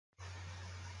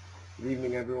Good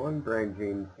evening, everyone. Brian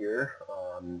James here.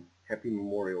 Happy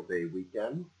Memorial Day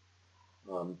weekend.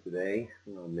 Today,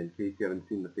 in case you haven't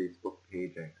seen the Facebook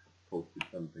page, I posted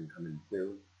something coming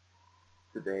soon.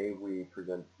 Today, we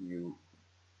present to you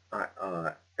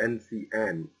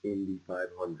NCN Indy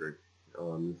 500.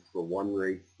 This is a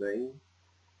one-race thing.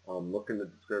 Look in the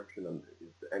description. If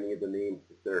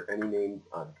there are any names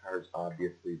on cars,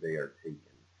 obviously they are taken.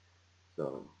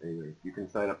 So, anyways, you can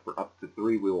sign up for up to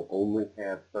 3. We will only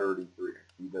have 33.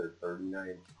 There are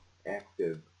 39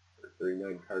 active, or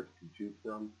 39 cars to choose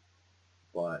from,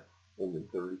 but only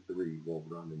 33 will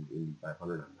run in the Indy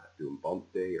 500. I'm not doing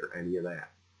bump day or any of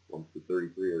that. Once the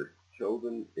 33 are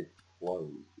chosen, it's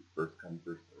closed. It's first come,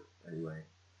 first served. Anyway,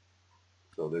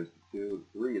 so there's 2.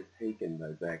 3 is taken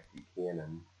by Zach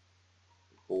Buchanan.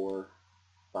 4,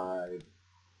 5,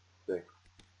 6,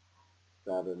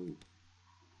 7,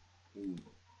 8,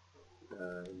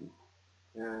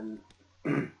 9,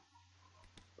 10,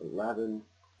 11,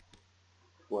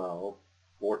 12,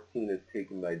 14 is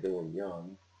taken by Dillon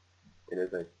Young. And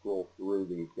as I scroll through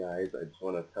these guys, I just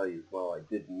want to tell you as well, I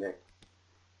did mix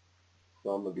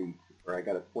some of these, or I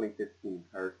got a 2015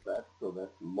 car set, so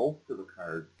that's most of the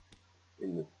cars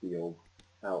in this field.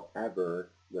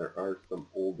 However, there are some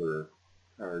older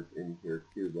cars in here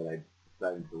too that I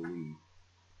decided to leave.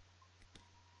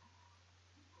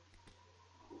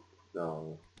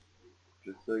 So,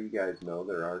 just so you guys know,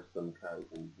 there are some cars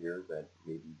in here that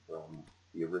maybe from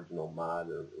the original mod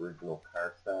or original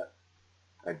car set.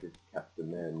 I just kept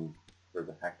them in for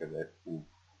the heck of it, and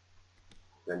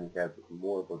then you have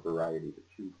more of a variety to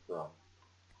choose from.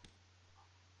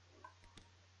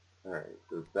 Alright,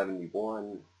 so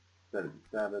 71,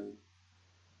 77,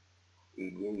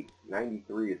 88,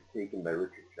 93 is taken by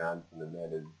Richard Johnson, and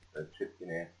that is a Chip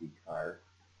Ganassi car.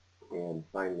 And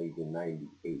finally, the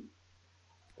 98.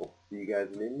 We'll see you guys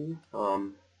in Indy.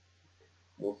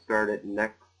 We'll start it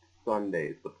next Sunday.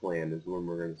 Is the plan is when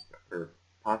we're going to start, or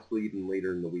possibly even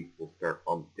later in the week. We'll start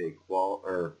Hump Day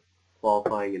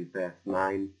qualifying in Fast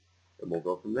 9, and we'll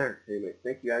go from there. Anyway,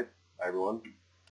 thank you guys. Bye, everyone.